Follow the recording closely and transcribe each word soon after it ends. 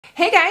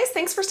Hey guys,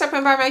 thanks for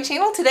stopping by my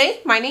channel today.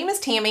 My name is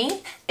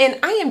Tammy and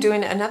I am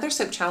doing another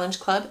Soap Challenge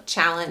Club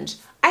challenge.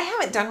 I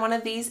haven't done one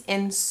of these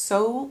in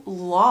so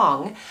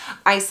long.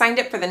 I signed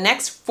up for the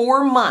next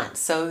 4 months.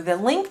 So the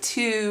link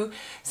to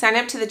sign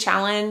up to the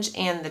challenge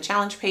and the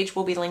challenge page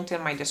will be linked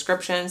in my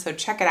description. So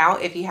check it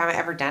out if you haven't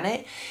ever done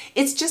it.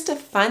 It's just a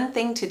fun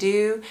thing to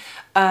do,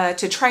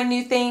 to try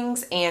new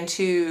things and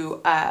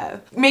to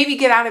maybe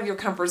get out of your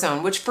comfort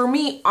zone, which for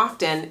me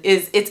often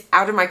it's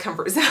out of my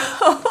comfort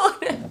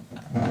zone.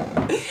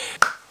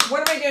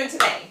 What am I doing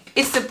today?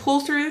 It's the pull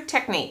through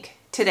technique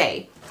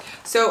today.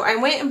 So I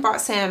went and bought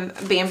some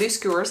bamboo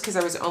skewers because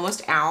I was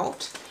almost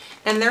out.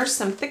 And there's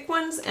some thick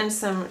ones and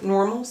some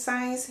normal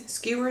size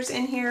skewers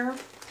in here.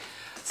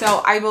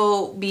 So I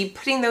will be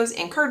putting those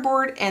in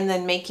cardboard and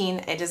then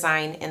making a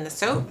design in the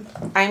soap.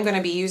 I'm going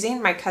to be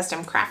using my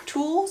custom craft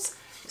tools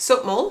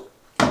soap mold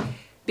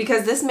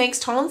because this makes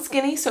tall and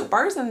skinny soap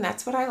bars, and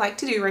that's what I like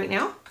to do right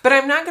now. But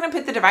I'm not going to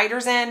put the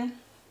dividers in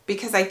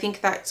because I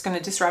think that's going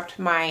to disrupt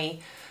my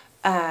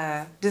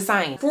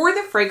design. For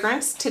the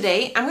fragrance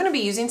today, I'm going to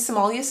be using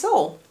Somalia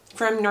Soul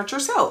from Nurture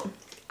Soap.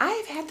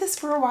 I've had this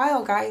for a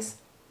while, guys.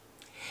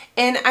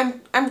 And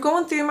I'm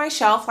going through my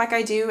shelf like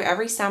I do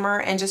every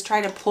summer and just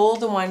try to pull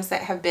the ones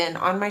that have been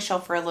on my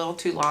shelf for a little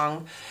too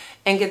long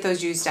and get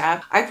those used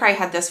up. I probably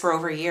had this for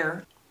over a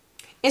year.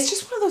 It's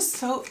just one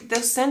of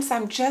those scents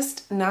I'm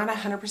just not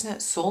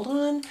 100% sold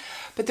on,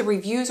 but the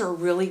reviews are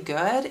really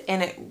good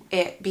and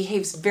it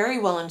behaves very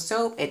well in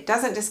soap. It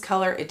doesn't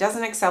discolor, it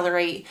doesn't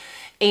accelerate,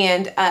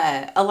 and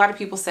a lot of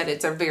people said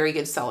it's a very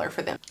good seller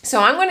for them.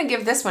 So I'm going to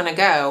give this one a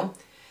go.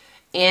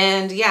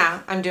 And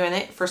yeah, I'm doing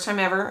it first time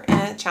ever in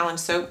a challenge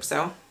soap,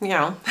 so you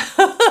know.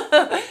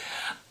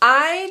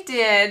 I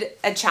did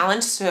a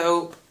challenge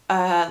soap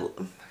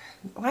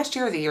last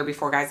year or the year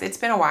before, guys. It's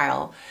been a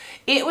while.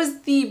 It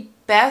was the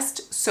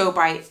best soap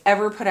I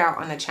ever put out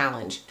on the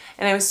challenge,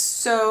 and I was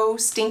so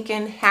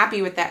stinking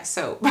happy with that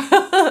soap.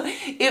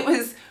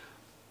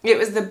 It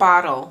was the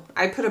bottle.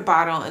 I put a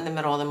bottle in the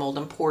middle of the mold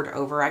and poured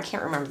over. I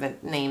can't remember the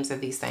names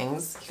of these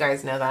things. You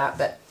guys know that,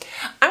 but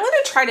I'm going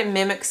to try to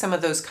mimic some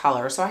of those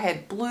colors. So I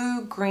had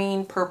blue,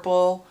 green,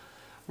 purple,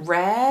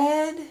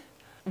 red,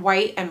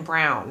 white, and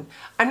brown.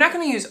 I'm not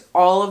going to use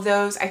all of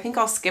those. I think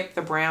I'll skip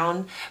the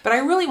brown, but I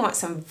really want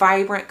some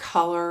vibrant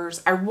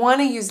colors. I want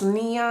to use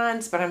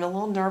neons, but I'm a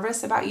little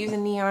nervous about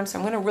using neon, so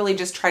I'm going to really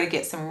just try to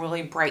get some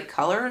really bright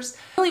colors.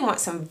 I really want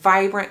some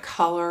vibrant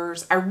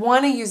colors. I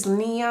want to use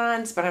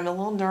neons, but I'm a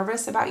little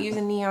nervous about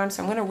using neon,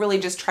 so I'm going to really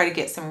just try to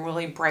get some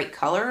really bright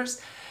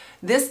colors.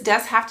 This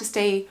does have to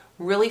stay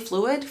really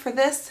fluid for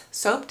this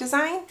soap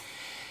design,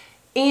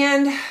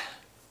 and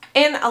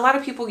a lot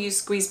of people use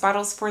squeeze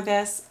bottles for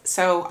this,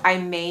 so I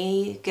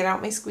may get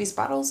out my squeeze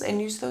bottles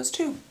and use those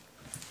too.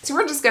 So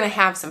we're just going to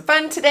have some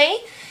fun today,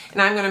 and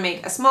I'm going to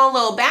make a small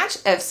little batch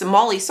of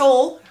Somalia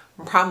Soul.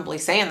 I'm probably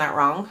saying that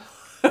wrong.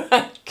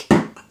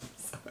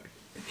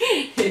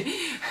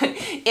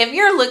 If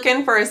you're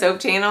looking for a soap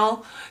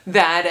channel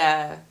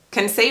that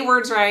can say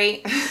words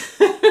right,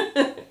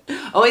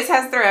 always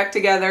has their act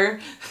together,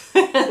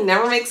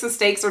 never makes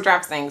mistakes or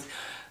drops things,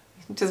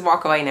 just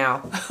walk away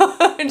now.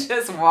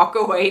 Just walk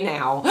away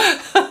now.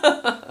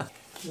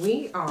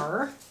 We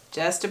are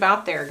just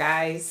about there,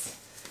 guys.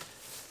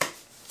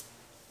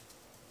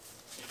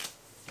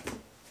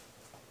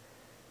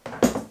 I'm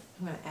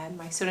going to add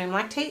my sodium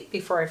lactate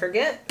before I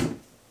forget.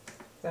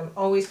 I'm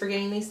always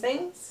forgetting these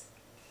things.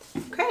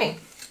 Okay,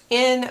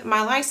 in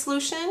my lye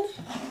solution,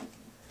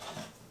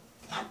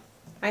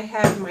 I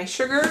have my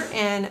sugar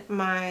and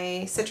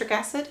my citric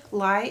acid,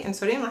 lye, and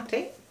sodium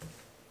lactate.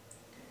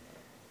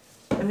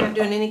 I'm not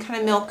doing any kind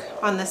of milk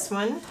on this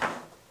one.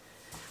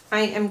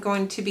 I am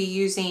going to be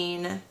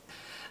using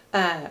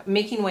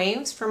Making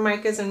Waves from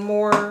Micah's and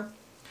More.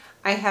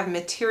 I have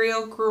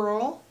Material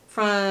Girl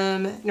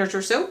from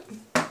Nurture Soap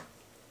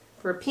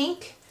for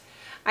pink.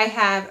 I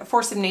have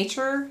Force of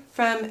Nature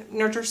from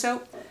Nurture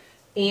Soap.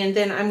 And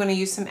then I'm going to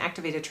use some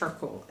activated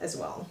charcoal as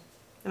well.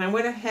 And I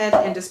went ahead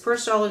and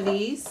dispersed all of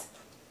these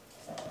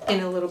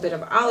in a little bit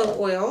of olive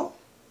oil.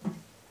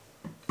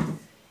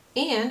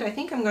 And I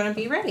think I'm going to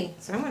be ready.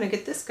 So I'm going to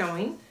get this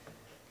going.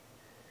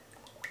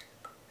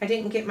 I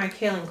didn't get my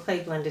kale and clay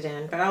blended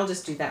in, but I'll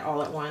just do that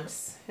all at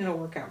once. It'll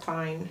work out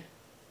fine.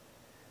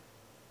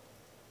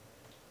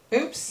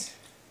 Oops.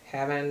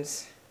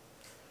 Heavens.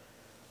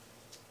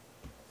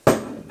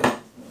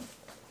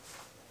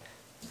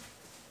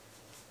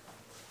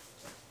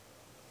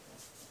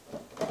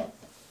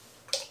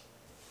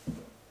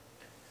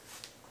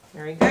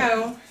 There we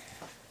go.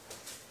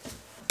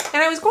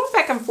 And I was going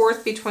back and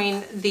forth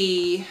between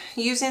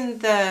using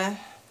the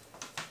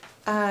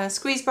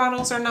squeeze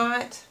bottles or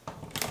not.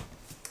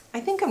 I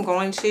think I'm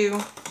going to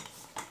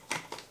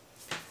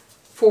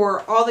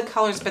for all the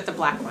colors but the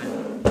black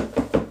one.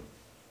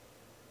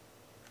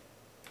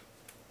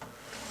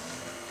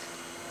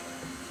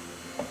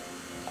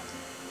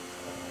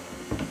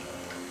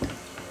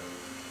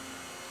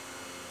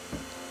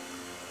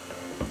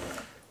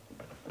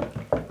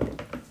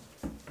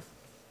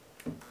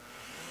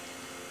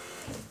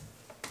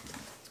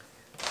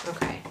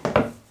 Okay.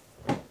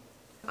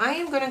 I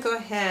am going to go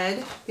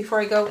ahead, before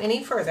I go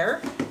any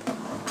further,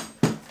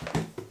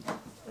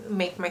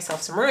 make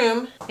myself some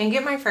room and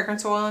get my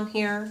fragrance oil in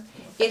here.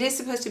 It is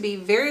supposed to be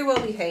very well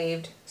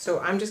behaved,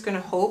 so I'm just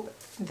going to hope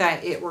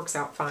that it works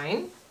out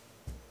fine.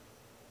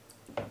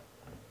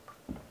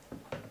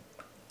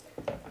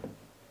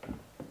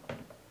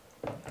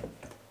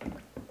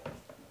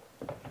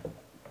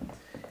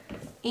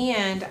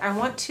 And I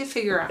want to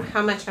figure out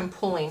how much I'm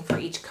pulling for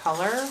each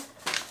color.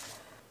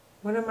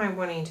 What am I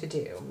wanting to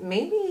do?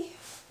 Maybe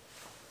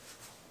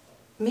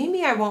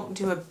I won't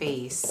do a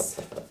base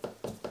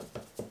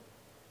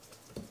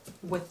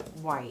with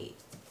white.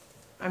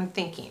 I'm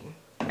thinking.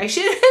 I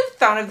should have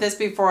thought of this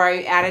before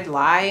I added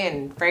lye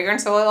and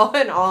fragrance oil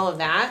and all of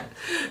that.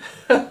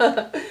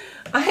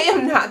 I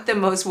am not the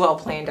most well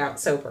planned out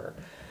soaper.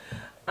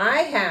 I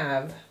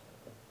have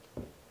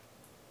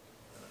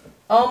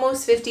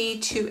almost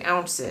 52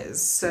 ounces,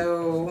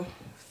 so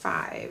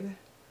 5.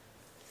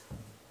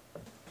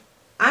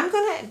 I'm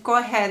gonna go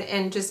ahead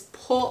and just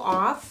pull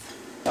off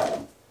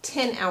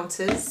 10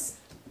 ounces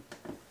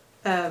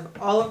of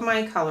all of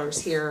my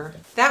colors here.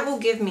 That will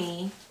give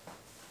me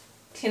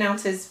 10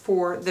 ounces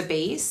for the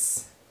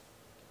base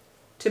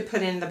to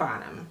put in the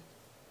bottom.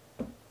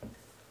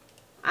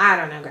 I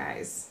don't know,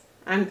 guys.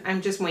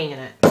 I'm just winging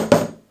it.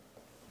 All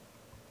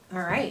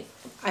right.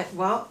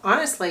 Well,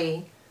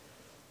 honestly,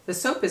 the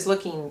soap is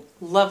looking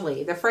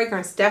lovely. The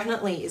fragrance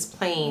definitely is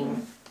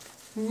playing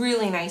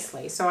really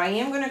nicely. So I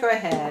am going to go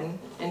ahead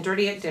and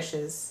dirty up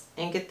dishes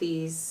and get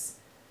these.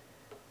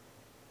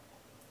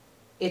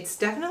 It's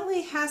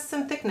definitely has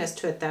some thickness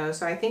to it though,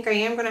 so I think I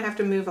am going to have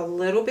to move a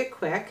little bit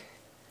quick.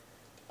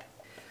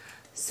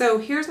 So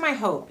here's my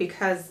hope,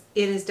 because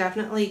it is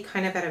definitely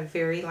kind of at a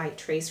very light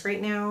trace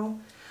right now.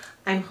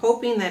 I'm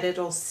hoping that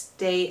it'll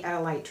stay at a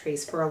light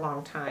trace for a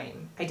long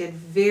time. I did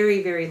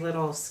very, very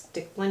little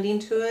stick blending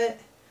to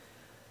it.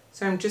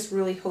 So I'm just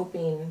really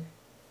hoping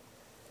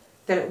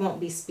that it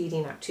won't be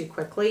speeding up too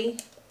quickly.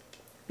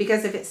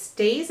 Because if it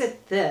stays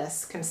at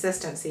this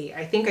consistency,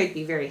 I think I'd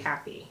be very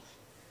happy.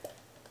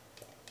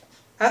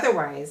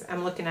 Otherwise,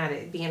 I'm looking at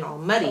it being all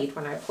muddied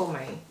when I pull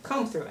my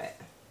comb through it.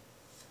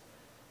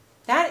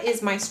 That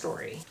is my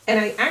story. And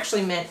I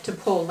actually meant to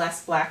pull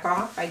less black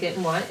off. I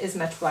didn't want as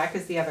much black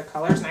as the other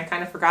colors, and I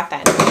kind of forgot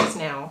that just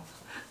now.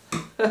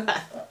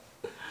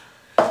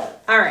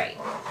 Alright,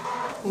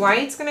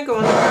 white's going to go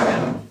on the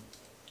bottom.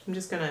 I'm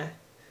just going to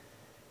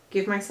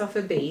give myself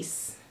a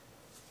base.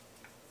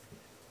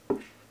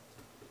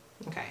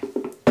 Okay.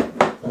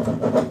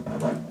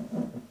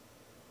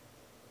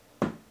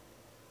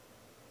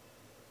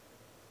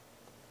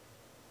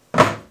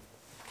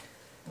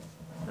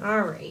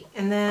 All right,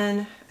 and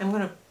then I'm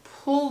going to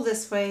pull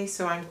this way,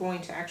 so I'm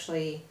going to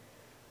actually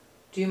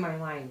do my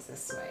lines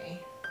this way.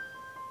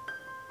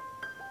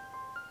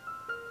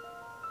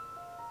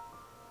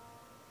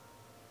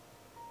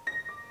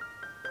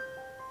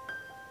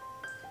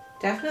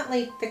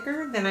 Definitely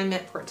thicker than I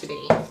meant for it to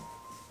be.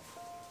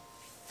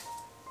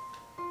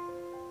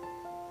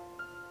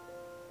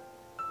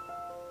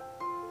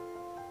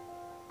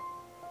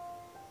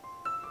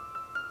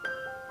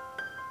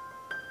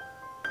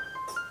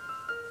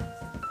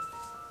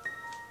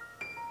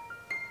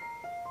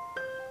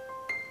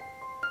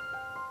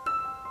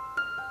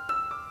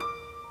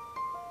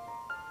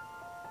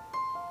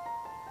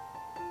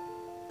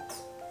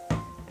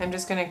 I'm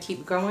just going to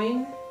keep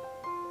going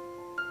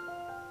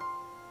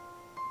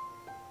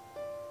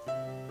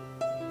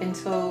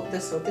until the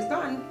soap is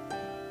gone.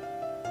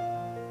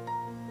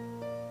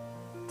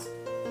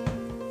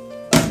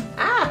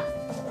 Ah!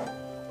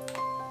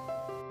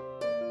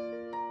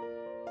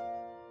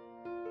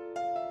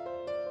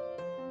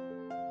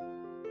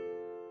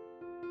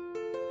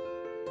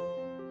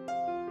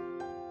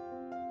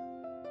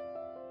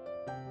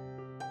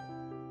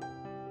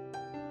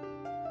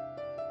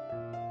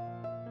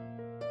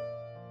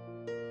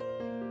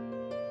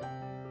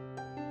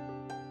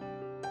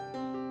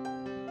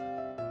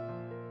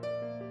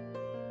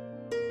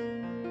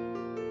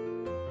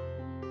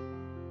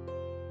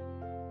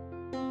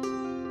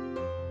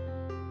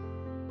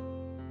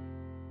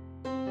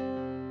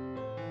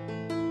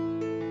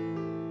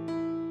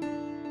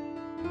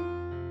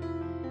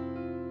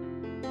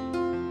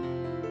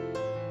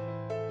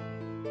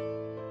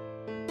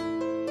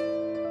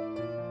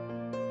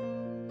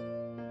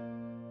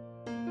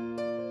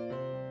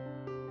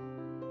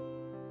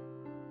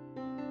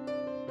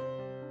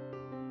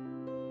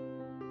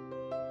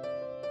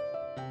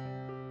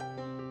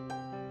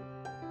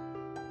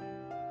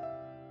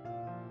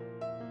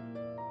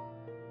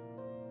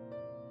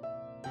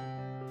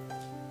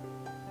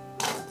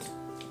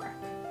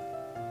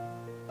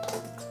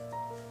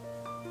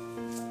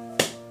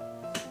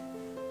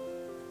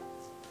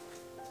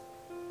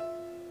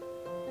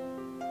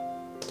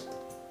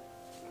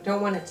 I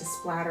don't want it to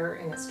splatter,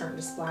 and it's starting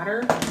to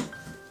splatter.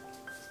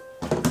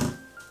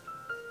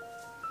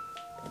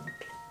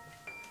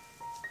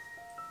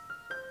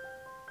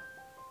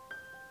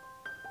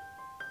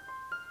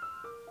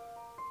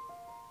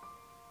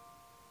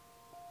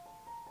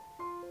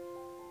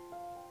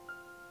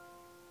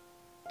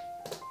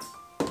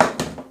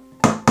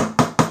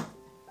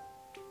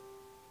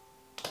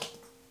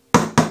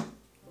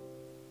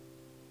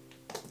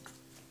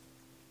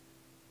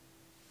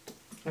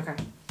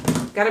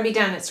 Gotta be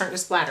done. It's starting to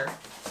splatter.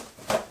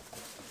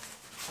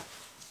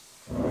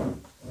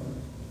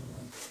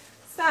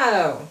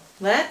 So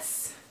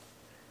let's,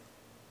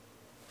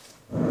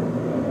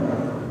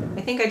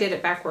 I think I did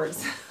it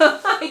backwards.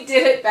 I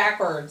did it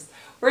backwards.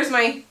 Where's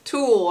my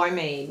tool I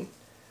made?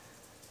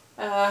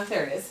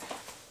 There it is.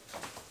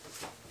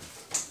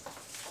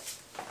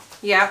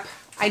 Yep,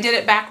 I did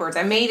it backwards.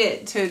 I made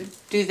it to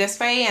do this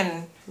way,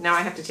 and now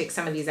I have to take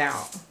some of these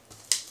out.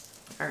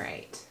 All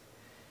right.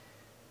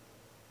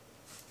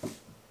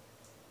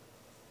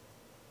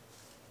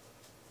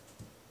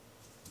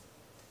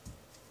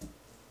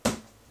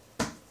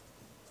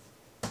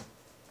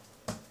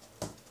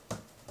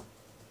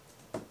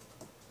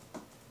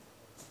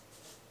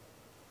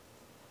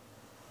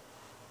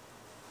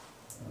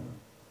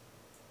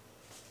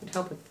 I'd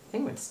hope if the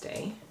thing would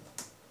stay.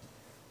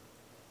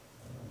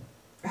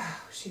 Oh,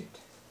 shoot.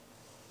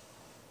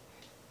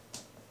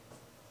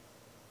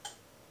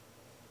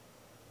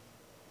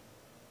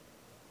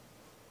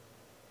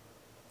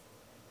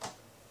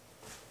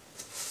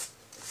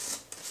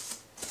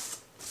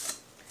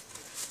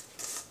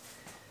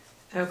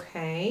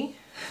 Okay.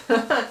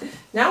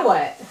 Now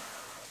what?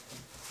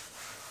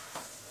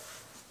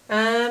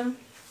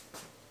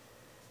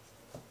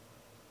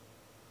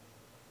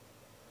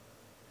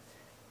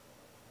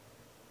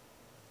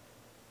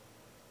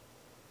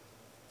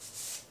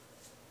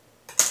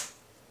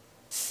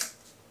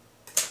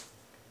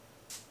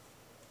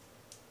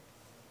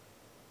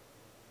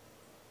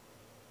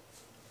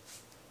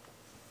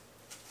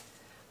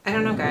 I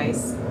don't know,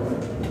 guys.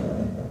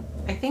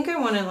 I think I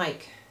want to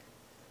like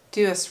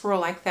do a swirl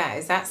like that.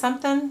 Is that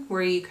something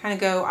where you kind of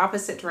go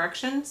opposite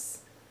directions?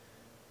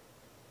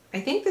 I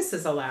think this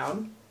is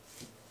allowed.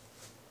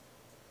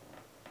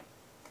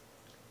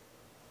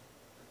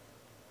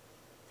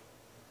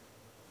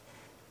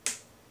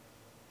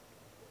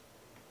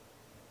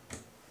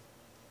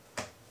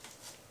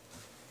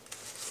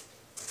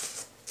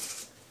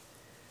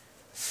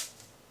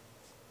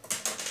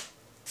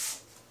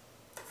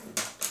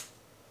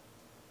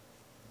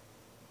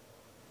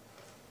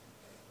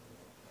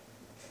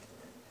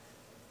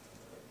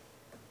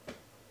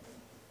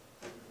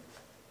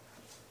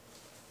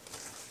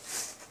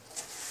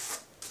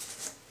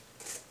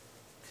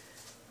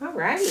 All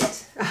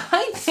right,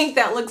 I think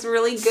that looks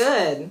really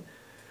good.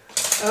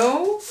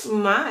 Oh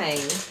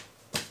my.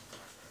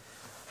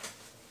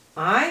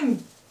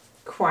 I'm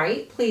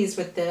quite pleased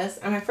with this.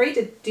 I'm afraid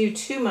to do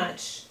too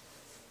much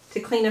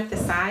to clean up the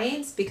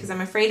sides because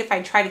I'm afraid if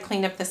I try to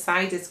clean up the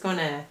sides, it's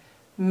gonna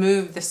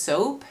move the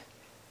soap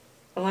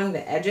along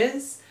the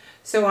edges.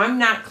 So I'm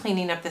not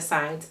cleaning up the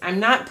sides. I'm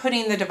not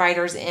putting the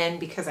dividers in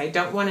because I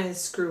don't want to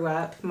screw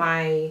up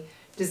my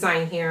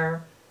design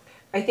here.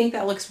 I think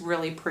that looks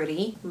really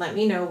pretty. Let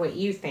me know what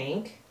you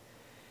think.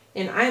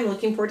 And I'm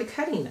looking forward to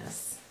cutting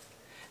this.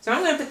 So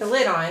I'm going to put the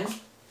lid on.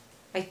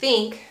 I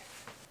think.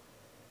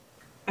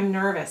 I'm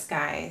nervous,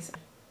 guys.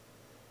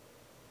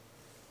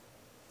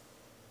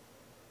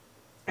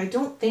 I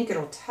don't think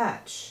it'll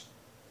touch.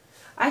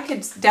 I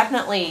could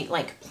definitely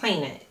like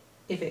plane it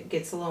if it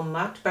gets a little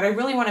mucked, but I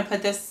really want to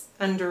put this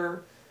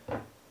under.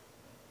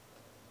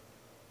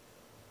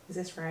 Is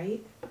this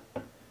right?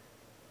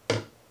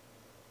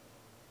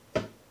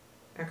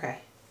 Okay.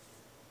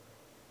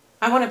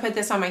 I want to put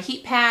this on my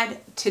heat pad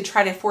to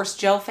try to force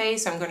gel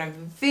phase. So I'm going to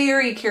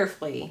very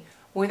carefully,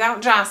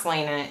 without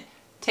jostling it,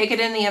 take it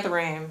in the other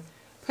room,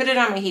 put it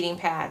on my heating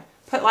pad,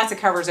 put lots of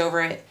covers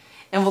over it,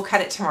 and we'll cut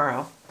it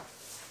tomorrow.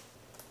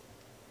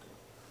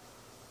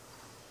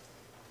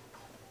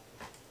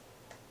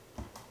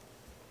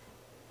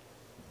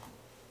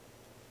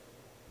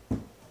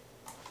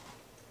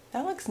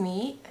 That looks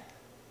neat.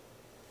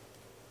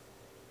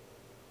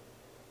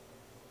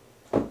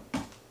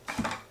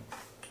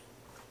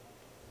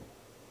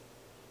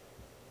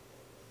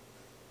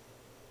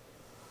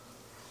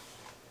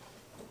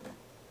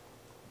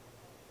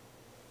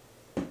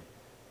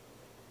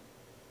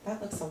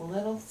 That looks a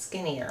little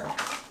skinnier.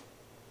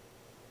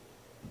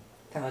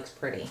 That looks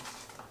pretty.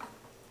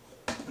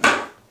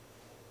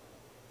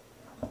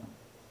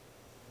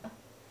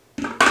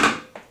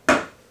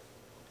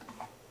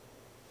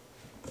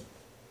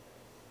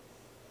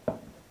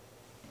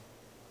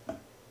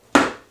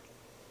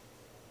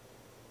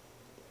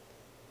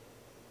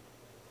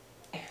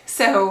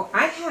 So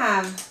I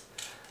have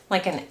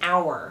like an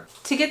hour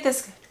to get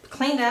this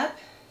cleaned up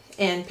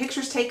and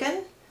pictures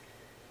taken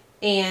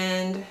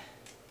and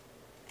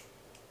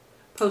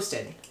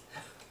posted.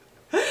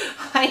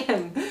 I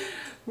am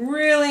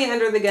really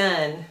under the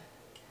gun,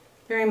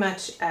 very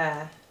much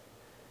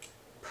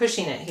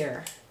pushing it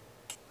here.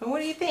 But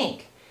what do you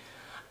think?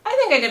 I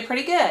think I did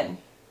pretty good.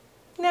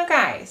 Now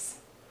guys,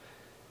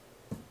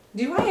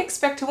 do I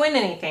expect to win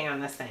anything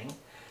on this thing?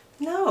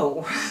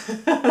 No.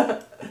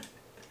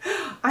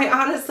 I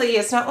honestly,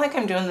 it's not like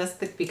I'm doing this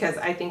because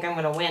I think I'm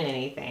going to win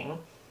anything.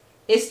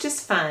 It's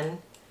just fun,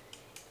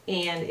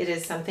 and it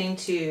is something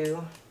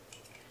to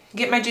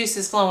get my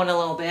juices flowing a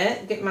little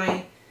bit, get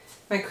my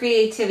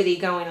creativity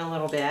going a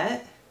little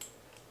bit.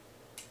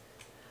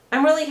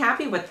 I'm really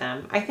happy with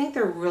them. I think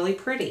they're really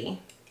pretty.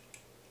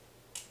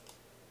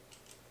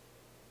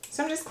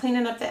 So I'm just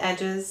cleaning up the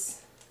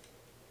edges.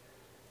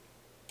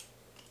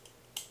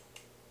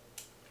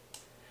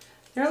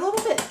 They're a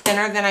little bit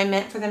thinner than I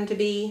meant for them to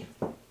be.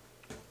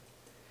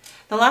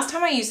 The last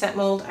time I used that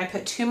mold, I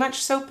put too much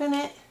soap in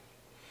it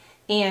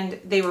and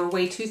they were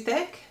way too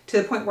thick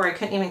to the point where I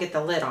couldn't even get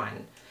the lid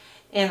on.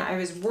 And I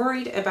was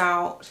worried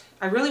about,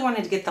 I really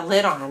wanted to get the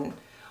lid on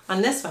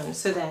this one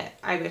so that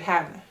I would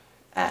have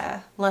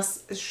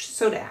less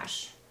soda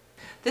ash.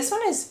 This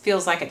one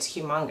feels like it's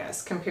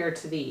humongous compared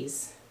to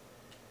these.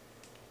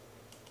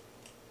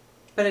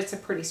 But it's a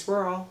pretty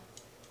swirl.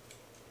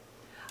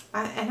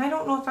 And I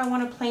don't know if I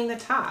want to plane the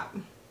top.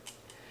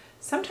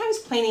 Sometimes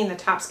planing the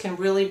tops can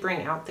really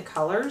bring out the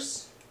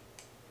colors.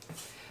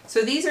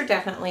 So these are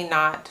definitely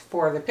not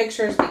for the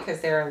pictures because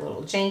they're a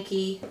little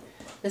janky.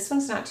 This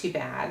one's not too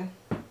bad.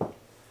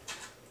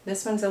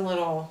 This one's a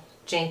little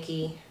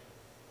janky.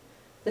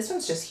 This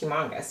one's just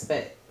humongous,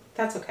 but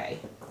that's okay.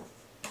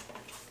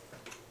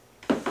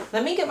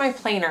 Let me get my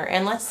planer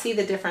and let's see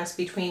the difference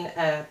between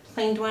a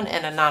planed one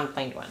and a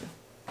non-planed one.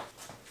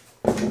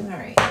 All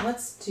right,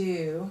 let's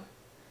do,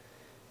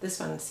 this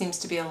one seems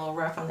to be a little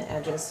rough on the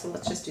edges, so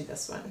let's just do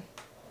this one.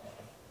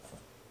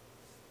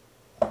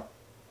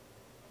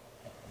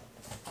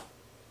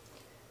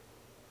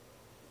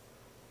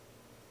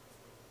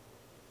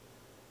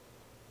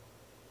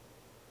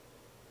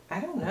 I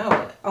don't know,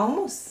 it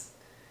almost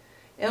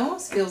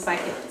feels like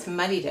it's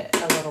muddied it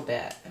a little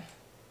bit.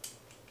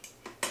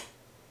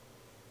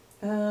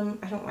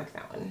 I don't like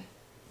that one.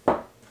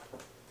 I'm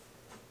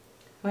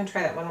going to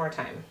try that one more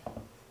time.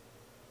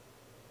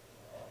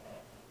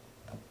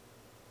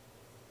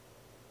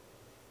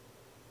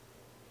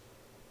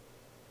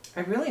 I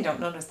really don't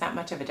notice that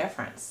much of a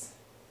difference.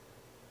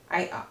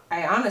 I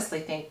honestly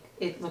think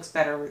it looks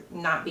better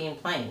not being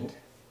planed.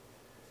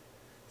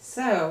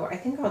 So I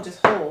think I'll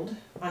just hold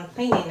on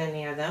planing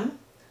any of them.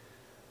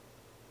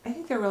 I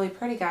think they're really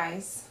pretty,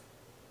 guys.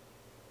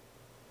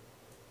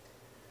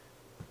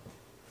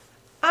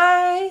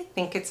 I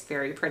think it's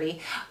very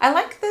pretty. I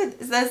like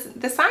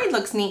the side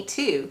looks neat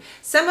too.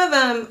 Some of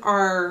them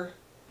are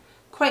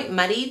quite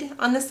muddied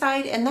on the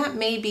side, and that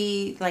may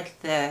be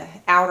like the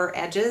outer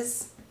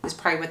edges is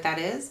probably what that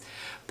is.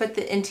 But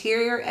the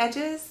interior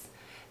edges,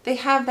 they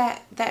have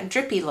that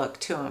drippy look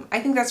to them. I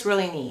think that's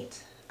really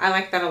neat. I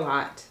like that a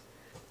lot.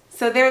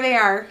 So there they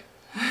are.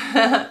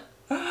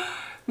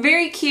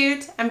 Very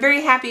cute. I'm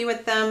very happy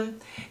with them.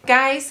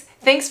 Guys,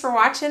 thanks for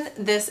watching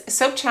this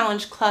Soap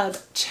Challenge Club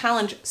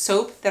challenge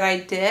soap that I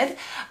did.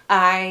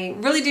 I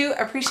really do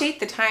appreciate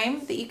the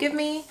time that you give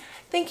me.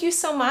 Thank you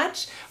so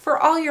much for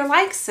all your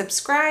likes,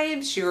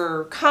 subscribes,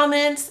 your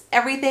comments,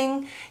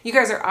 everything. You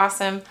guys are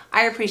awesome.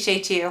 I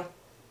appreciate you.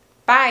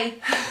 Bye.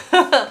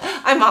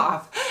 I'm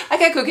off. I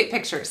gotta go get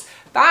pictures.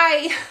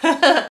 Bye.